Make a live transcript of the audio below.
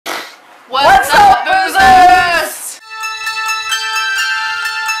What's up, boozers?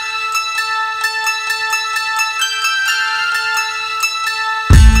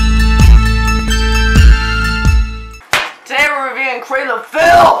 Today we're reviewing Cradle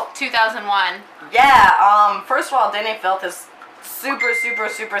 2001. Yeah, first of all, Danny Filth is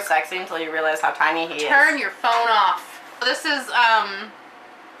super sexy until you realize how tiny he is. Turn your phone off. This is,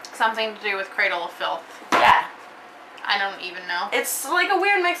 something to do with Cradle of Filth. Yeah. I don't even know. It's like a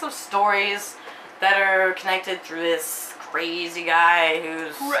weird mix of stories that are connected through this crazy guy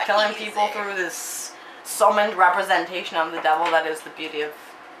who's killing people through this summoned representation of the devil that is the beauty of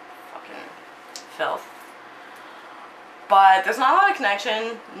fucking filth. But there's not a lot of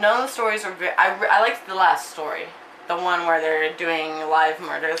connection. None of the stories are very... I liked the last story. The one where they're doing live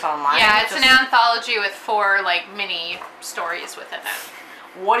murders online. Yeah, it's an anthology with 4, like, mini stories within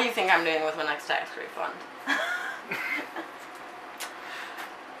it. What do you think I'm doing with my next tax refund?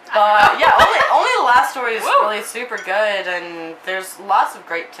 But yeah, only the last story is really super good, and there's lots of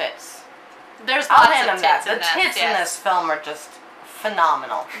great tits. There's lots of tits in this. The tits in this film are just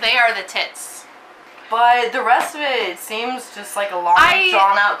phenomenal. They are the tits. But the rest of it seems just like a long,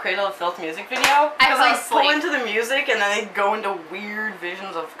 drawn-out Cradle of Filth music video. I fell asleep. Pull asleep. into the music, and then they go into weird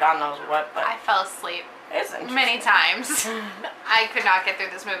visions of God knows what. But I fell asleep. It's interesting. Many times. I could not get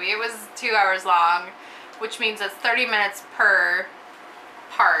through this movie. It was 2 hours long, which means it's 30 minutes per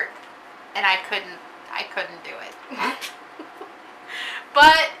part, and I couldn't do it.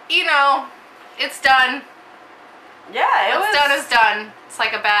 But, you know, it's done. Yeah, What's done is done. It's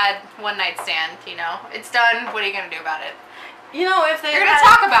like a bad one-night stand, you know. It's done. What are you gonna do about it? You know, if they You're gonna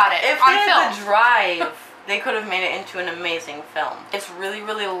talk about it if on they film. had the drive, they could have made it into an amazing film. It's really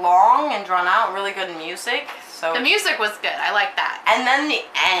long and drawn out, really good music. So the music was good. I like that. And then the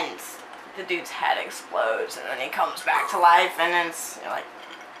end, the dude's head explodes, and then he comes back to life, and it's like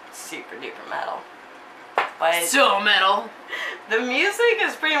super duper metal. But so metal. The music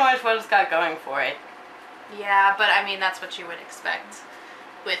is pretty much what it's got going for it. Yeah, but I mean that's what you would expect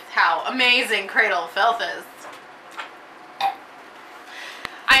with how amazing Cradle of Filth is.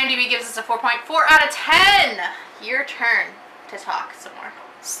 IMDb gives us a 4.4 out of 10. Your turn to talk some more.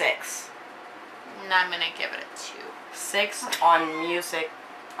 6. And I'm gonna give it a 2. 6 on music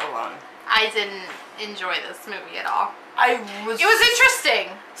alone. I didn't enjoy this movie at all. It was interesting.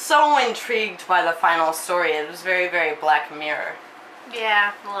 So intrigued by the final story. It was very Black Mirror.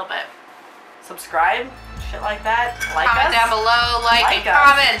 Yeah, a little bit. Subscribe, shit like that. Like comment us. down below, like and us.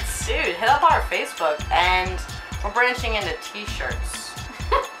 comments. Dude, hit up our Facebook, and we're branching into t-shirts.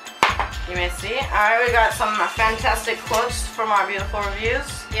 You may see. Alright, we got some fantastic quotes from our beautiful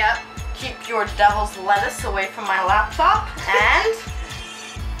reviews. Yep. Keep your devil's lettuce away from my laptop. And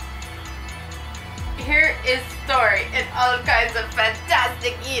here is story in all kinds of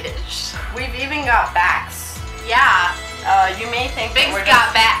fantastic Yiddish. We've even got backs. Yeah. You may think Big's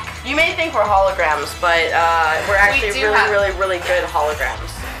got back. You may think we're holograms, but we're actually really good holograms.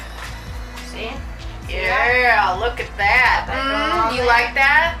 See? Yeah, look at that. You like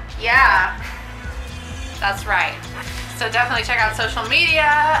that? Yeah. That's right. So definitely check out social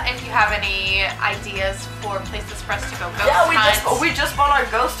media if you have any ideas for places for us to go ghost hunt. We just bought our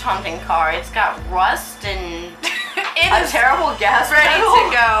ghost hunting car. It's got rust and a terrible gas ready pedal. to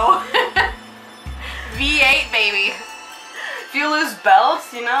go. V8 baby. If you lose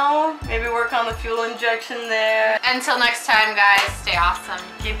belts, you know, maybe work on the fuel injection there. Until next time, guys, stay awesome.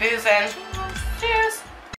 Keep boozing. Cheers.